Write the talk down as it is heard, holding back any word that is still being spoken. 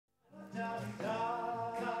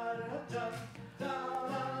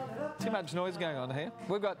too much noise going on here.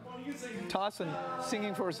 We've got Tyson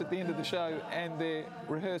singing for us at the end of the show and they're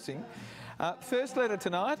rehearsing. First letter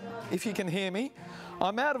tonight, if you can hear me.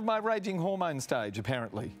 I'm out of my raging hormone stage,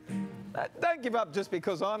 apparently. Don't give up just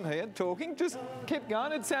because I'm here talking. Just keep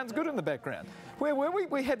going. It sounds good in the background. Where were we?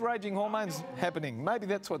 We had raging hormones happening. Maybe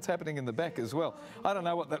that's what's happening in the back as well. I don't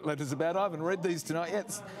know what that letter's about. I haven't read these tonight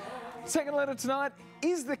yet. Second letter tonight,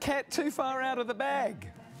 is the cat too far out of the bag?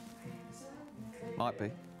 Might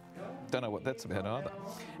be. Don't know what that's about either.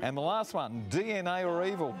 And the last one, DNA or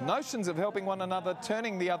evil. Notions of helping one another,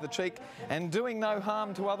 turning the other cheek, and doing no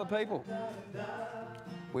harm to other people.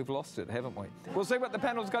 We've lost it, haven't we? We'll see what the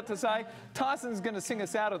panel's got to say. Tyson's going to sing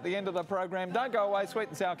us out at the end of the program. Don't go away. Sweet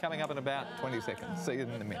and Sour coming up in about 20 seconds. See you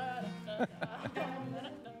in a minute.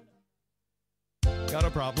 Got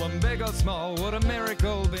a problem, big or small, would a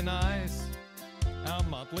miracle be nice? Our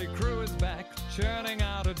motley crew is back, churning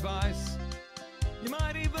out advice. You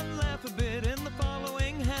might even laugh a bit in the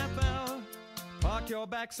following half hour. Park your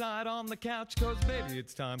backside on the couch, cause baby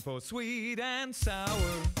it's time for Sweet and Sour.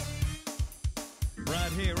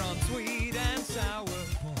 Right here on Sweet and Sour.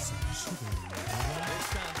 It's time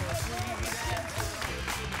for Sweet and Sour.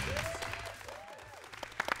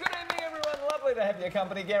 Good evening everyone, lovely to have your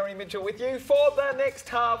company. Gary Mitchell with you for the next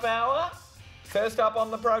half hour. First up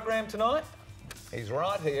on the program tonight, he's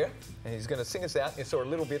right here and he's going to sing us out. You saw a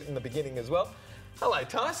little bit in the beginning as well. Hello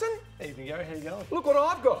Tyson. Evening Gary, how you going? Look what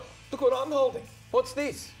I've got. Look what I'm holding. What's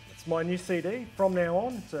this? It's my new CD, From Now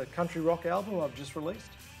On. It's a country rock album I've just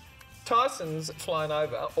released. Tyson's flown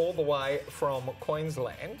over all the way from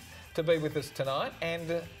Queensland to be with us tonight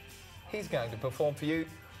and he's going to perform for you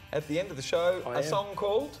at the end of the show a song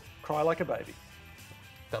called Cry Like a Baby.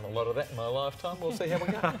 Done a lot of that in my lifetime. We'll see how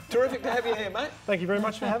we go. Terrific to have you here, mate. Thank you very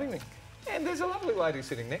much for having me. And there's a lovely lady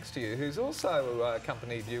sitting next to you who's also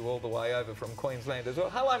accompanied you all the way over from Queensland as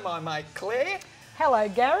well. Hello, my mate Claire. Hello,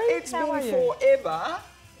 Gary. It's been forever.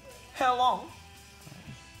 How long?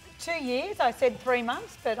 2 years. I said 3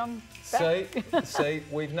 months, but I'm back. See,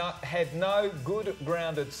 we've not had no good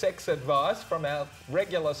grounded sex advice from our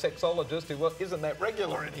regular sexologist who isn't that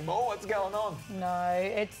regular anymore. What's going on?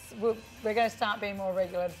 No, we're going to start being more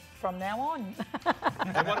regular from now on.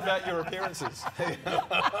 And what about your appearances?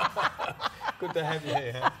 Good to have you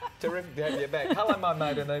here. Huh? Terrific to have you back. Hello, my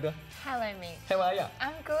mate Anita. Hello, Mitch. How are you?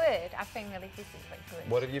 I'm good. I've been really busy, but good.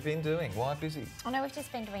 What have you been doing? Why busy? Oh no, we've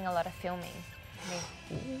just been doing a lot of filming.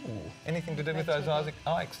 Ooh. Anything to do with those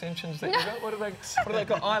eye extensions that you got? What are they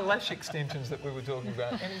called? Eyelash extensions that we were talking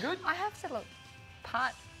about. Any good? I have to look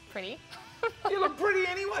part pretty. You look pretty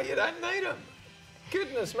anyway. You don't need them.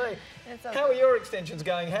 Goodness me. How are your extensions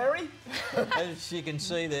going, Harry? As you can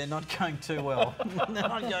see, they're not going too well. They're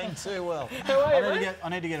not going too well. How are you, I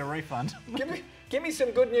need to get a refund. Give me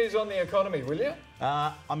some good news on the economy, will you?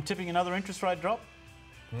 I'm tipping another interest rate drop.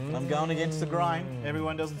 I'm going against the grain.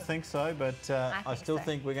 Everyone doesn't think so, but I still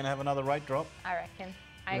think we're going to have another rate drop. I reckon.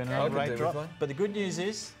 We're going to have a rate drop. But the good news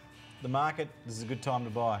is, the market, this is a good time to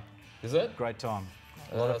buy. Is it? Great time.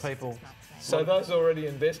 A lot of people. So those already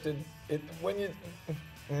invested, when you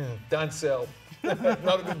don't sell. Not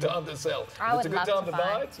a good time to sell. It's a good time to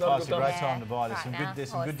buy. It's not a good great time to buy. There's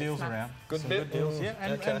some good deals around. Good deals.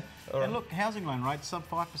 Yeah. And look, housing loan rate sub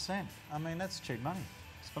 5%. I mean, that's cheap money.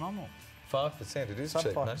 It's phenomenal. 5%, it is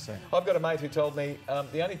cheap, 5%. mate. I've got a mate who told me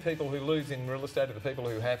the only people who lose in real estate are the people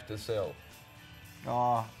who have to sell.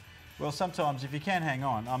 Oh, well, sometimes if you can hang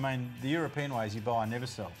on, I mean, the European ways you buy and never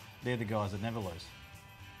sell, they're the guys that never lose.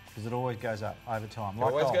 Because it always goes up over time. It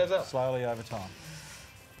always goes up? Slowly over time.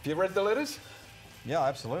 Have you read the letters? Yeah,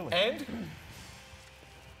 absolutely. And?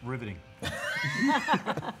 Riveting.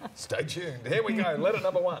 Stay tuned. Here we go. Letter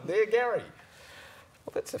number 1. Dear Gary.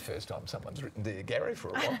 Well, that's the first time someone's written Dear Gary for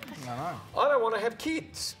a while. No. I don't want to have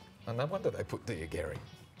kids. Oh, no wonder they put Dear Gary.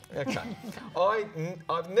 Okay.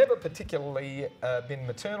 I've never particularly been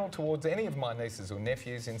maternal towards any of my nieces or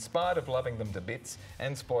nephews, in spite of loving them to bits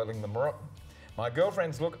and spoiling them rotten. My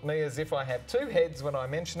girlfriends look at me as if I have 2 heads when I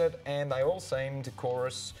mention it, and they all seem to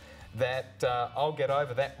chorus that I'll get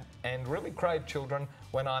over that and really crave children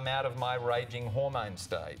when I'm out of my raging hormone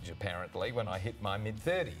stage, apparently, when I hit my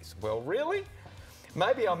mid-30s. Well, really?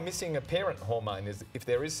 Maybe I'm missing a parent hormone, if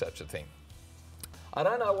there is such a thing. I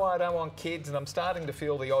don't know why I don't want kids, and I'm starting to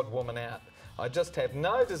feel the odd woman out. I just have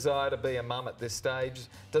no desire to be a mum at this stage.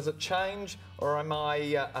 Does it change, or am I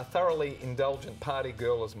a thoroughly indulgent party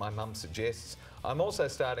girl, as my mum suggests? I'm also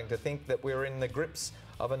starting to think that we're in the grips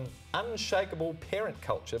of an unshakable parent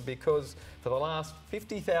culture, because for the last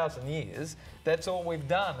 50,000 years, that's all we've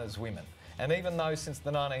done as women. And even though since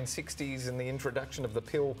the 1960s and the introduction of the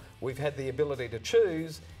pill, we've had the ability to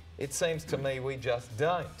choose, it seems to me we just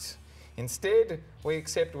don't. Instead, we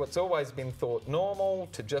accept what's always been thought normal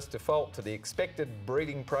to just default to the expected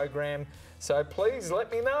breeding program. So please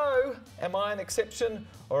let me know, am I an exception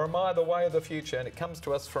or am I the way of the future? And it comes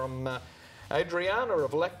to us from Adriana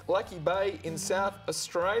of Lucky Bay in South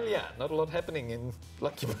Australia. Not a lot happening in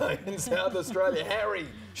Lucky Bay in South Australia. Harry,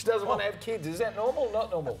 she doesn't want to have kids. Is that normal or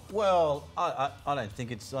not normal? Well, I don't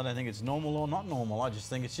think it's normal or not normal. I just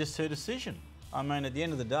think it's just her decision. I mean, at the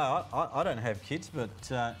end of the day, I don't have kids,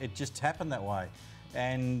 but it just happened that way.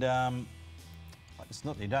 And it's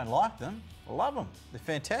not that you don't like them. I love them. They're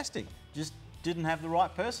fantastic. Just didn't have the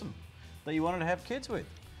right person that you wanted to have kids with.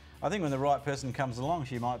 I think when the right person comes along,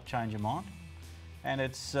 she might change her mind. And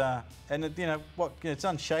it's, it's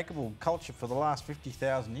unshakable culture for the last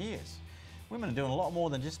 50,000 years. Women are doing a lot more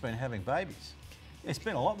than just been having babies. There's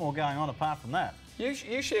been a lot more going on apart from that.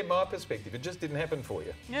 You share my perspective. It just didn't happen for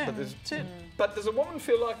you. Yeah, but that's it. But does a woman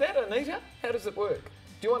feel like that, Anita? How does it work?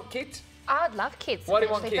 Do you want kids? I would love kids. Why do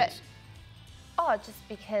you want eventually, kids? just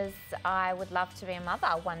because I would love to be a mother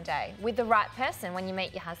one day with the right person. When you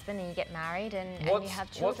meet your husband and you get married and you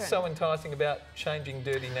have children. What's so enticing about changing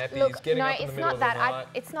dirty nappies, Look, getting no, up in the middle of the night?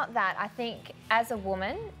 It's not that. I think as a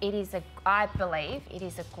woman, I believe it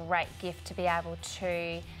is a great gift to be able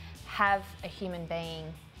to have a human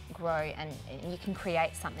being grow and you can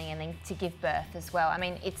create something and then to give birth as well. I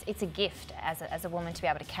mean, it's a gift as a woman to be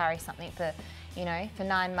able to carry something for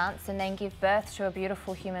 9 months and then give birth to a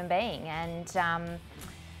beautiful human being. And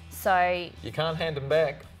so you can't hand them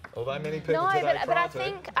back, although many people today but try I to.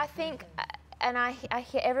 think, and I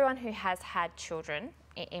hear everyone who has had children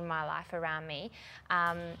in my life around me,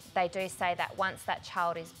 they do say that once that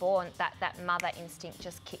child is born, that mother instinct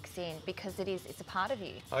just kicks in because it's a part of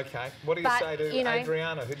you. Okay, what do you say to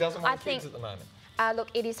Adriana, who doesn't want kids at the moment? Look,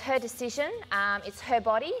 it is her decision. It's her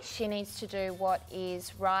body. She needs to do what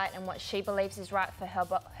is right and what she believes is right for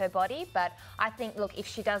her body. But I think, look, if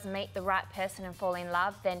she does meet the right person and fall in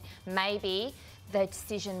love, then maybe the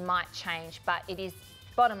decision might change. But it is,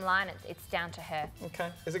 bottom line, it's down to her. Okay,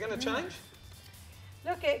 is it going to change?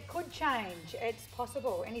 Look, it could change. It's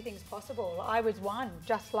possible. Anything's possible. I was one,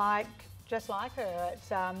 just like her.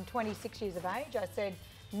 At 26 years of age, I said,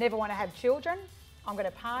 never want to have children. I'm going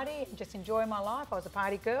to party and just enjoy my life. I was a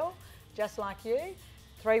party girl, just like you.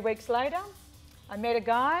 3 weeks later, I met a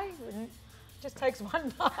guy. It just takes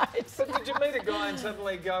one night. But did you meet a guy and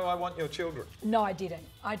suddenly go, I want your children? No, I didn't.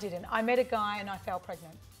 I met a guy and I fell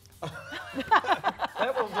pregnant.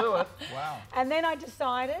 That will do it. Wow. And then I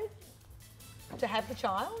decided to have the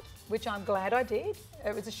child, which I'm glad I did.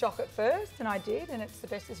 It was a shock at first, and I did, and it's the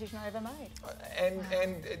best decision I ever made. And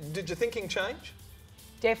did your thinking change?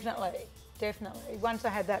 Definitely. Once I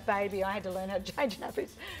had that baby, I had to learn how to change nappies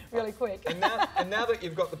really quick. And now that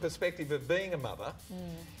you've got the perspective of being a mother,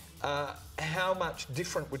 how much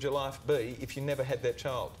different would your life be if you never had that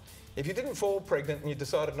child? If you didn't fall pregnant and you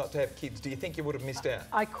decided not to have kids, do you think you would have missed out?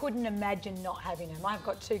 I couldn't imagine not having them. I've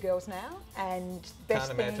got 2 girls now, and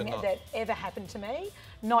best thing that ever happened to me.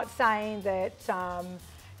 Not saying that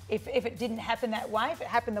if it didn't happen that way, if it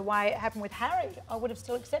happened the way it happened with Harry, I would have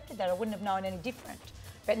still accepted that. I wouldn't have known any different.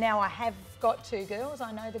 But now I have got 2 girls,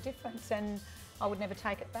 I know the difference, and I would never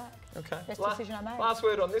take it back. Okay. Best decision I made. Last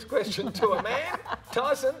word on this question to a man.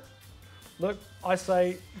 Tyson? Look, I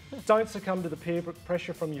say don't succumb to the peer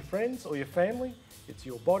pressure from your friends or your family. It's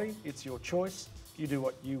your body, it's your choice. You do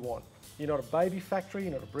what you want. You're not a baby factory,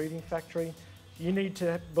 you're not a breeding factory. You need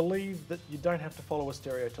to believe that you don't have to follow a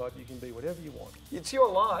stereotype. You can be whatever you want. It's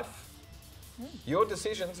your life, your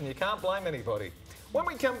decisions, and you can't blame anybody. When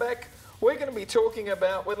we come back, we're going to be talking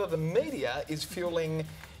about whether the media is fueling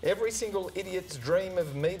every single idiot's dream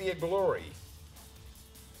of media glory.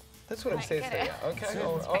 That's what it says there. Okay.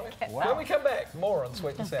 All right. Wow. When we come back, more on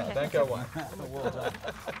Sweet and Sour. Don't go away. Well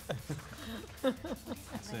done.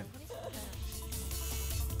 That's it.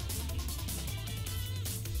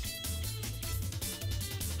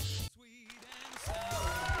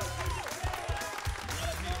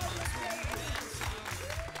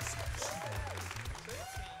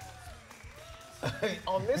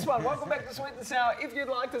 On this one, welcome back to Sweet and Sour. If you'd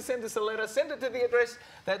like to send us a letter, send it to the address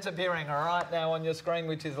that's appearing right now on your screen,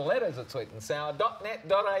 which is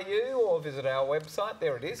letters@sweetandsour.net.au, or visit our website.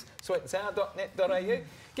 There it is, sweetandsour.net.au.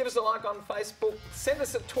 Give us a like on Facebook, send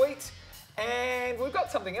us a tweet, and we've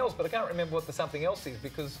got something else, but I can't remember what the something else is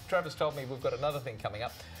because Travis told me we've got another thing coming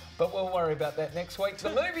up. But we'll worry about that next week. The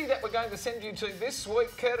movie that we're going to send you to this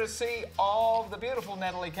week, courtesy of the beautiful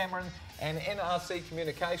Natalie Cameron and NRC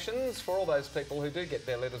Communications, for all those people who do get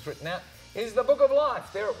their letters written out, is The Book of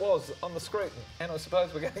Life. There it was on the screen. And I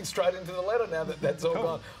suppose we're going straight into the letter now that that's all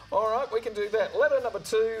gone. All right, we can do that. Letter number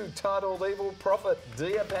 2, titled Evil Prophet.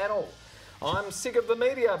 Dear Panel, I'm sick of the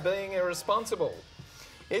media being irresponsible.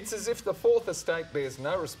 It's as if the Fourth Estate bears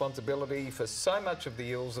no responsibility for so much of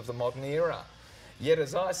the ills of the modern era. Yet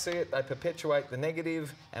as I see it, they perpetuate the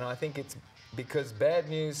negative, and I think it's because bad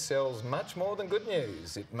news sells much more than good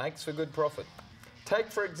news. It makes for good profit.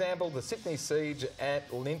 Take, for example, the Sydney siege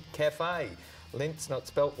at Lint Cafe. Lint's not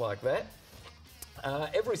spelt like that.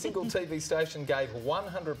 Every single TV station gave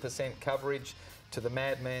 100% coverage to the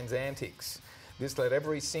madman's antics. This let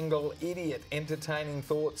every single idiot entertaining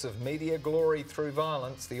thoughts of media glory through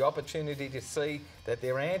violence the opportunity to see that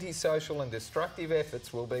their antisocial and destructive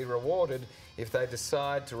efforts will be rewarded if they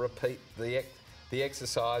decide to repeat the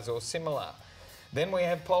exercise or similar. Then we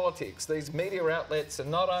have politics. These media outlets are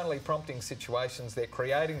not only prompting situations, they're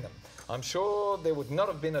creating them. I'm sure there would not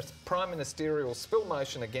have been a prime ministerial spill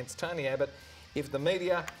motion against Tony Abbott if the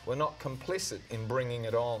media were not complicit in bringing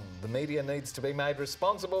it on. The media needs to be made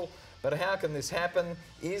responsible, but how can this happen?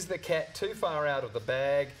 Is the cat too far out of the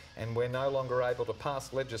bag and we're no longer able to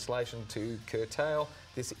pass legislation to curtail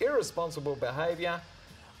this irresponsible behaviour?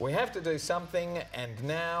 We have to do something, and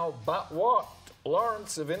now, but what?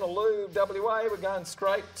 Lawrence of Innaloo, WA, we're going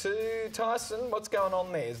straight to Tyson. What's going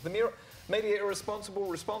on there? Is the media irresponsible,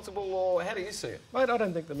 responsible, or how do you see it? Mate, I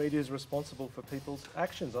don't think the media is responsible for people's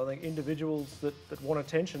actions. I think individuals that want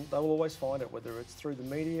attention, they will always find it, whether it's through the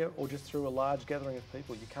media or just through a large gathering of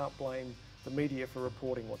people. You can't blame the media for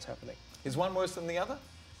reporting what's happening. Is one worse than the other?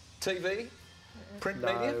 TV? Print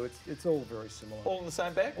media? No, it's all very similar. All in the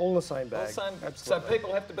same bag? All in the same bag. All the same. Absolutely. So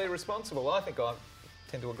people have to be responsible. I think I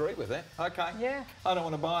tend to agree with that. Okay. Yeah. I don't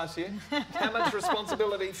want to bias you. How much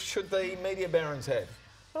responsibility should the media barons have?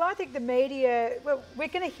 Well, I think the media, well, we're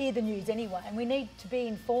going to hear the news anyway, and we need to be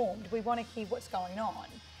informed. We want to hear what's going on.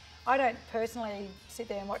 I don't personally sit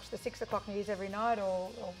there and watch the 6 o'clock news every night, or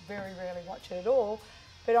very rarely watch it at all.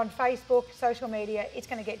 But on Facebook, social media, it's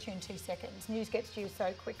going to get you in 2 seconds. News gets to you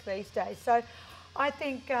so quick these days. So I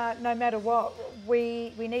think no matter what,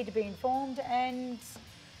 we need to be informed, and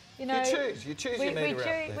you know, you choose your media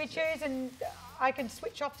outlet. We choose, and I can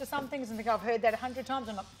switch off to some things and think I've heard that 100 times.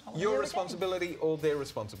 I'm not. Your responsibility or their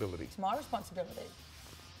responsibility? It's my responsibility.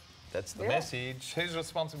 That's the message. Whose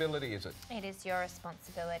responsibility is it? It is your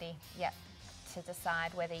responsibility, yep, to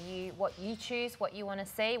decide whether what you choose, what you want to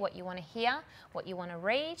see, what you want to hear, what you want to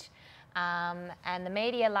read. And the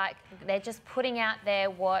media, like, they're just putting out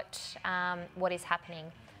there what is happening.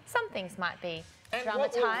 Some things might be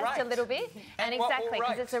dramatised a little bit, and exactly,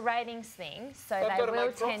 because it's a ratings thing, so they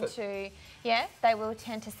will tend to, they will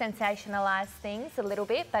tend to sensationalise things a little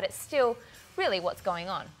bit, but it's still really what's going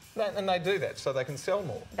on. And they do that so they can sell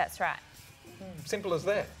more. That's right. Simple as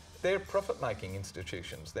that. They're profit-making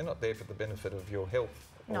institutions. They're not there for the benefit of your health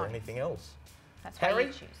or anything else. That's why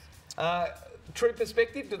you choose. True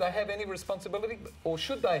perspective, do they have any responsibility, or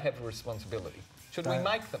should they have a responsibility? Should we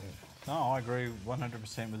make them? No, I agree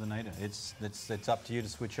 100% with Anita. It's up to you to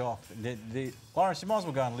switch off. Lawrence, you might as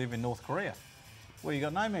well go and live in North Korea, where you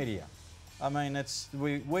got no media. I mean,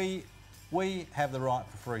 we have the right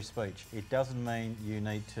for free speech. It doesn't mean you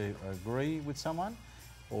need to agree with someone,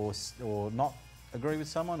 or not agree with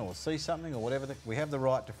someone, or see something, or whatever. We have the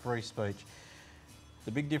right to free speech.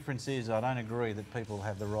 The big difference is I don't agree that people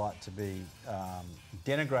have the right to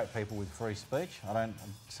denigrate people with free speech.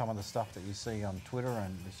 Some of the stuff that you see on Twitter,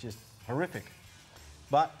 and it's just horrific.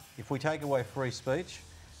 But if we take away free speech,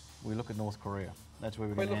 we look at North Korea. That's where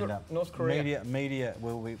we're going to end up. North Korea. Media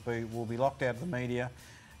will be locked out of the media.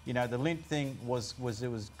 You know, the Lint thing was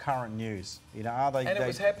current news. You know, it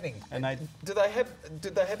was happening. And did they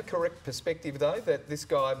have a correct perspective though, that this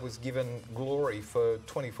guy was given glory for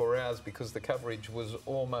 24 hours because the coverage was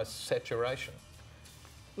almost saturation?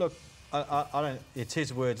 Look, I don't. It's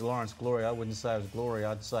his words, Lawrence. Glory. I wouldn't say it was glory.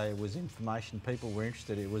 I'd say it was information. People were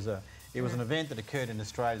interested. It was an event that occurred in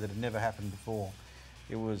Australia that had never happened before.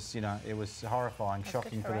 It was, you know, it was horrifying,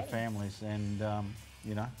 shocking for the families, and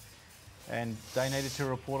you know. And they needed to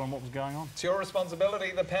report on what was going on. It's your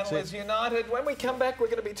responsibility. The panel is united. When we come back, we're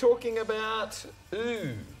going to be talking about,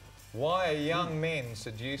 why are young men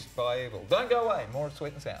seduced by evil? Don't go away. More of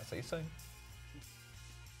Sweet and Sour. See you soon.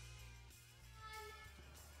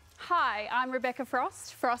 Hi, I'm Rebecca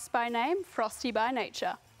Frost, Frost by name, Frosty by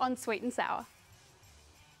nature, on Sweet and Sour.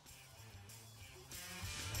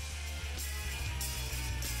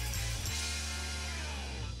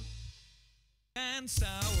 And sour.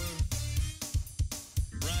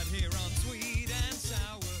 Right here on Sweet and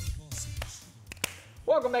Sour.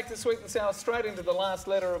 Welcome back to Sweet and Sour, straight into the last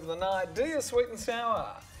letter of the night. Dear Sweet and Sour,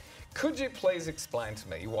 could you please explain to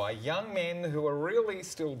me why young men who are really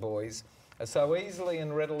still boys are so easily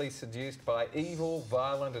and readily seduced by evil,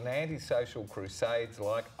 violent and antisocial crusades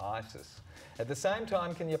like ISIS. At the same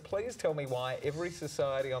time, can you please tell me why every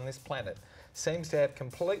society on this planet seems to have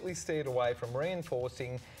completely steered away from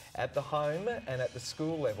reinforcing at the home and at the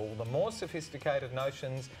school level the more sophisticated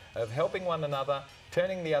notions of helping one another,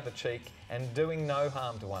 turning the other cheek and doing no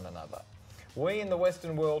harm to one another? We in the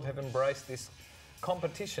Western world have embraced this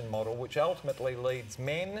competition model which ultimately leads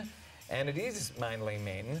men, and it is mainly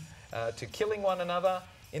men, to killing one another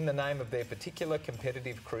in the name of their particular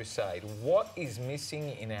competitive crusade. What is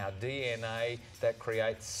missing in our DNA that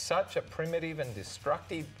creates such a primitive and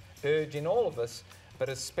destructive urge in all of us, but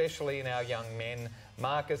especially in our young men?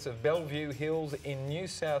 Marcus of Bellevue Hills in New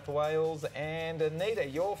South Wales. And Anita,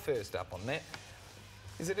 you're first up on that.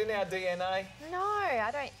 Is it in our DNA? No,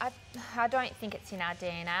 I don't think it's in our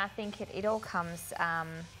DNA. I think it all comes,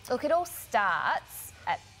 look, it all starts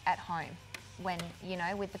at home when, you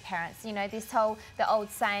know, with the parents. You know, the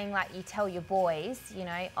old saying, like, you tell your boys, you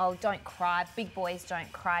know, oh, don't cry, big boys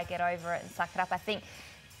don't cry, get over it and suck it up. I think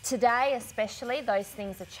today especially, those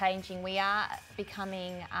things are changing. We are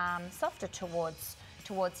becoming softer towards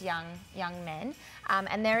young men,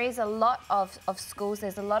 and there is a lot of schools,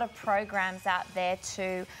 there's a lot of programs out there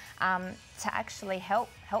to actually help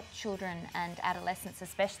children and adolescents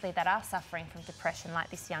especially that are suffering from depression,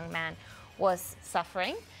 like this young man was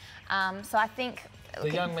suffering. So I think the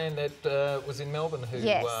young man that was in Melbourne who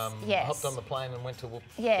hopped on the plane and went to work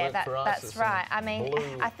for ISIS. That's right. I mean,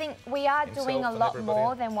 I think we are doing a lot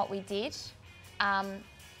more than what we did,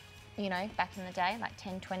 you know, back in the day, like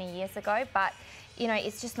 10, 20 years ago. But, you know,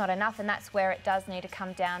 it's just not enough, and that's where it does need to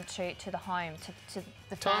come down to the home, to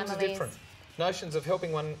the families. Times are different. Notions of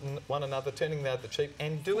helping one another, turning the other cheek,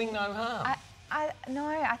 and doing no harm. I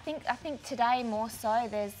think today more so.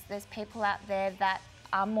 There's people out there that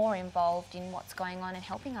are more involved in what's going on and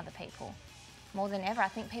helping other people more than ever. I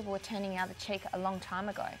think people were turning the other cheek a long time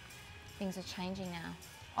ago. Things are changing now.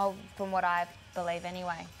 Oh, from what I believe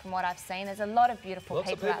anyway, from what I've seen, there's a lot of beautiful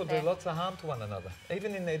people out there. Lots of people do lots of harm to one another,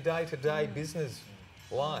 even in their day-to-day business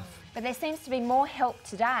life. But there seems to be more help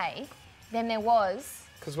today than there was.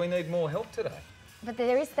 Because we need more help today. But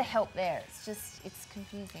there is the help there. It's just, it's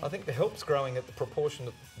confusing. I think the help's growing at the proportion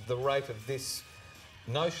of the rate of this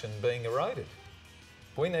notion being eroded.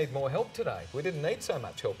 We need more help today. We didn't need so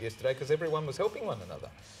much help yesterday because everyone was helping one another.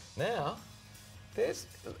 Now, there's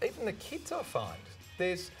even the kids, I find.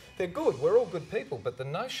 They're good. We're all good people, but the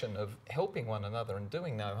notion of helping one another and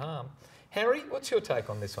doing no harm. Harry, what's your take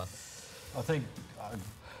on this one? I think I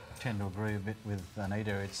tend to agree a bit with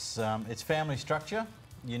Anita. It's family structure.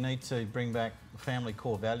 You need to bring back family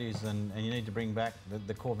core values, and you need to bring back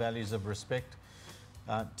the core values of respect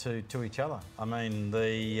to each other. I mean,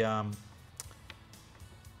 there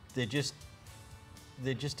just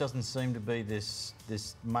doesn't seem to be this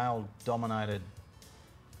male-dominated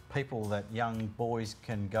people that young boys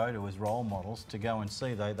can go to as role models to go and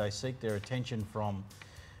see. They seek their attention from,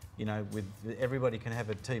 you know, with everybody can have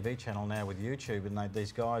a TV channel now with YouTube, and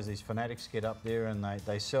these guys, these fanatics get up there and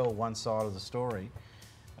they sell one side of the story,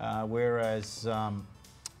 whereas,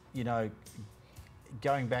 you know,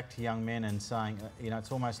 going back to young men and saying, you know,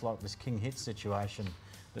 it's almost like this King Hit situation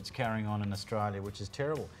that's carrying on in Australia, which is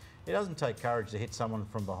terrible. It doesn't take courage to hit someone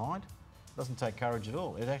from behind. It doesn't take courage at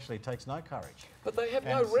all. It actually takes no courage. But they have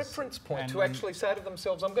no reference point to actually say to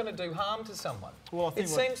themselves, I'm going to do harm to someone. Well, I think it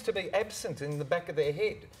seems to be absent in the back of their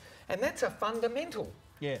head. And that's a fundamental.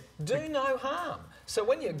 Yeah. Do no harm. So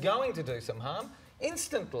when you're going to do some harm,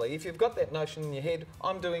 instantly, if you've got that notion in your head,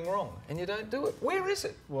 I'm doing wrong, and you don't do it, where is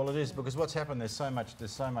it? Well, it is, because what's happened, there's so much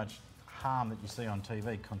harm that you see on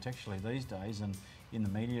TV contextually these days, and in the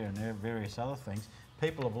media and various other things.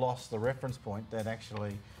 People have lost the reference point that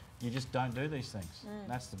actually you just don't do these things.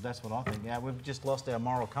 That's what I think. Yeah, we've just lost our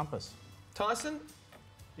moral compass. Tyson?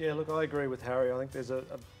 Yeah, look, I agree with Harry. I think there's a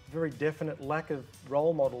very definite lack of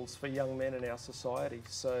role models for young men in our society.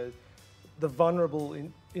 So the vulnerable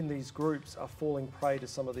in these groups are falling prey to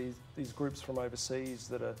some of these groups from overseas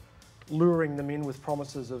that are luring them in with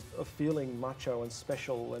promises of feeling macho and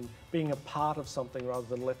special and being a part of something rather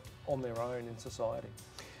than left on their own in society.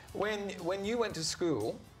 When you went to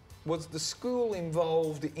school, was the school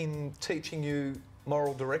involved in teaching you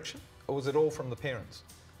moral direction, or was it all from the parents?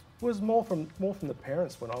 It was more from the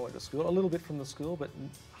parents when I went to school, a little bit from the school, but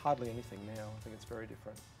hardly anything now. I think it's very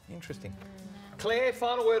different. Interesting. Claire,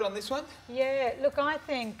 final word on this one? Yeah, look, I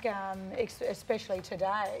think especially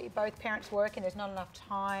today, both parents work and there's not enough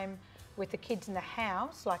time with the kids in the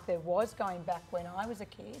house like there was going back when I was a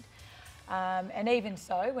kid. And even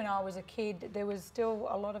so, when I was a kid, there was still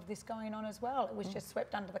a lot of this going on as well. It was just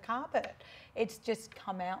swept under the carpet. It's just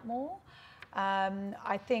come out more.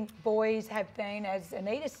 I think boys have been, as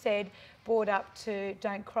Anita said, brought up to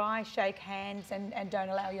don't cry, shake hands, and don't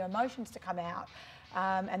allow your emotions to come out.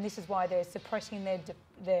 And this is why they're suppressing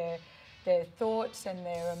their thoughts and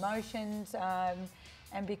their emotions,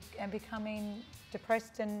 and becoming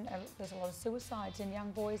depressed. And there's a lot of suicides in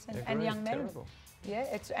young boys and young men. Terrible. Yeah,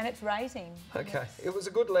 it's raising. Okay, it was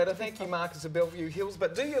a good letter. Thank you, Marcus of Bellevue Hills.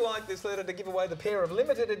 But do you like this letter to give away the pair of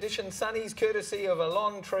limited edition sunnies courtesy of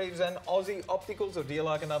Alon Treves and Aussie Opticals, or do you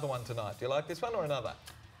like another one tonight? Do you like this one or another?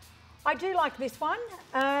 I do like this one,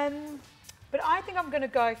 but I think I'm going to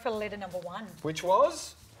go for letter number 1. Which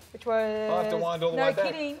was? Which was... I have to wind all the way back.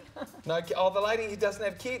 No kidding. Oh, the lady who doesn't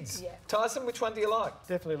have kids. Yeah. Tyson, which one do you like?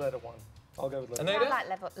 Definitely letter 1. I'll go with letter 1. Anita? I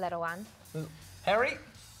like letter 1. Harry?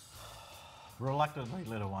 Reluctantly,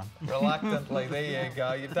 letter 1. Reluctantly, there you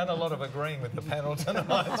go. You've done a lot of agreeing with the panel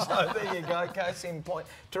tonight, so there you go. Case in point.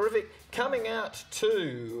 Terrific. Coming out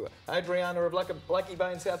to Adriana of Lucky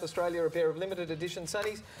Bay in South Australia, a pair of limited edition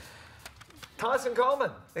sunnies. Tyson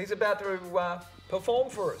Colman, he's about to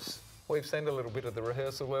perform for us. We've seen a little bit of the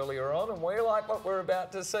rehearsal earlier on, and we like what we're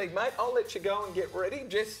about to see. Mate, I'll let you go and get ready.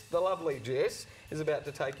 Jess, the lovely Jess, is about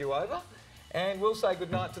to take you over. And we'll say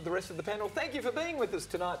goodnight to the rest of the panel. Thank you for being with us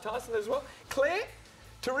tonight, Tyson, as well. Claire,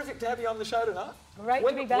 terrific to have you on the show tonight. Great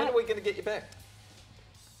to be back. When are we going to get you back?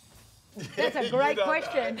 That's a great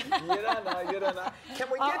question. You don't know. Can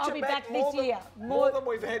we get I'll you be back back this year. more than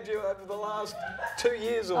we've had you over the last 2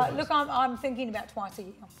 years or Look, I'm thinking about twice a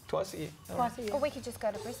year. Twice a year. Twice a year. Or we could just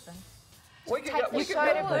go to Brisbane. We can go to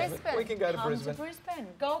Brisbane. We can go to Come Brisbane. to Brisbane.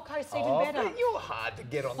 Gold Coast even Oh, better. but you're hard to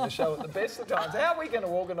get on the show at the best of times. How are we going to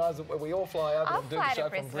organise it where we all fly over I'll and do the fly show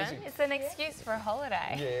to from Brisbane. Brisbane? It's an excuse for a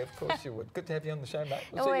holiday. Yeah, of course you would. Good to have you on the show, mate.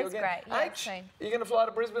 We'll see you Always again. great. Yeah, H, soon. are you going to fly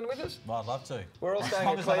to Brisbane with us? Well, I'd love to. We're all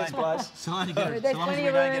staying at Claire's place. So long as we There's don't plenty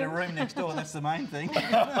of get a room. room next door, that's the main thing.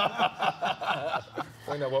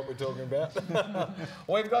 We know what we're talking about.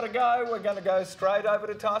 We've got to go. We're going to go straight over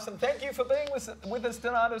to Tyson. Thank you for being with us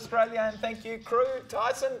tonight, Australia, and thank you, crew.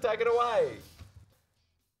 Tyson, take it away.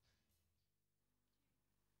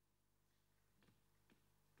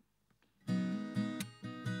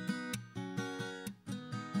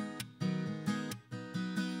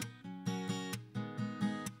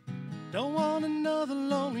 Don't want another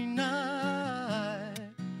lonely night.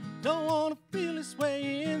 Don't want to feel this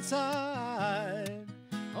way inside.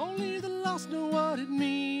 Only the lost know what it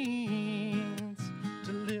means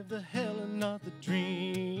to live the hell and not the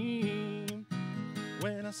dream.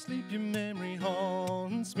 When I sleep, your memory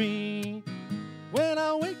haunts me. When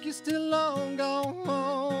I wake, you're still long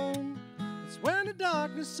gone. It's when the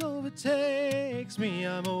darkness overtakes me.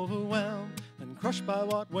 I'm overwhelmed and crushed by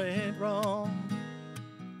what went wrong.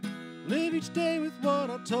 Live each day with what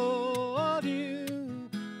I told you.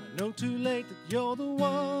 I know too late that you're the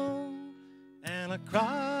one. And I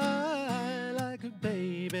cry like a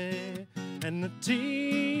baby, and the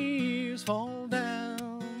tears fall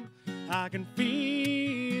down. I can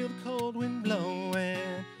feel the cold wind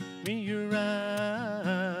blowing me around.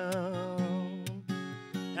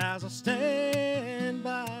 As I stand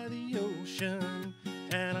by the ocean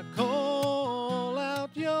and I call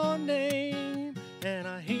out your name, and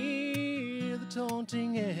I hear the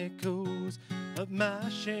taunting echoes of my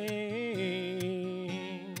shame,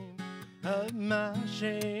 of my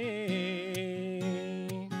shame.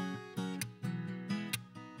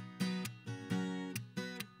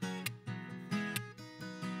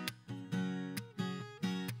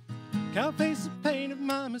 Can't face the pain of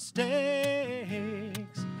my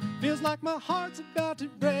mistakes. Feels like my heart's about to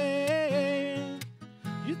break.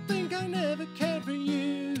 You think I never cared for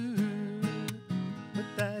you, but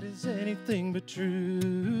that is anything but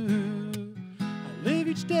true. I live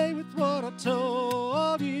each day with what I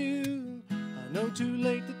told you. I know too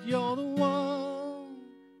late that you're the one.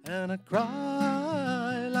 And I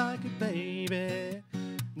cry like a baby.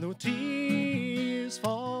 No tears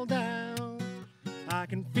fall down. I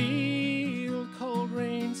can feel cold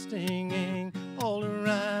rain stinging all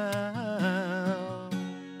around.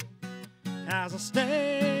 As I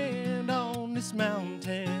stand on this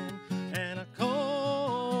mountain and I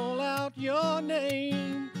call out your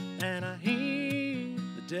name, and I hear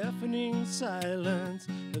the deafening silence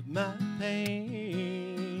of my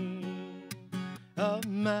pain, of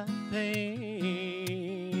my pain.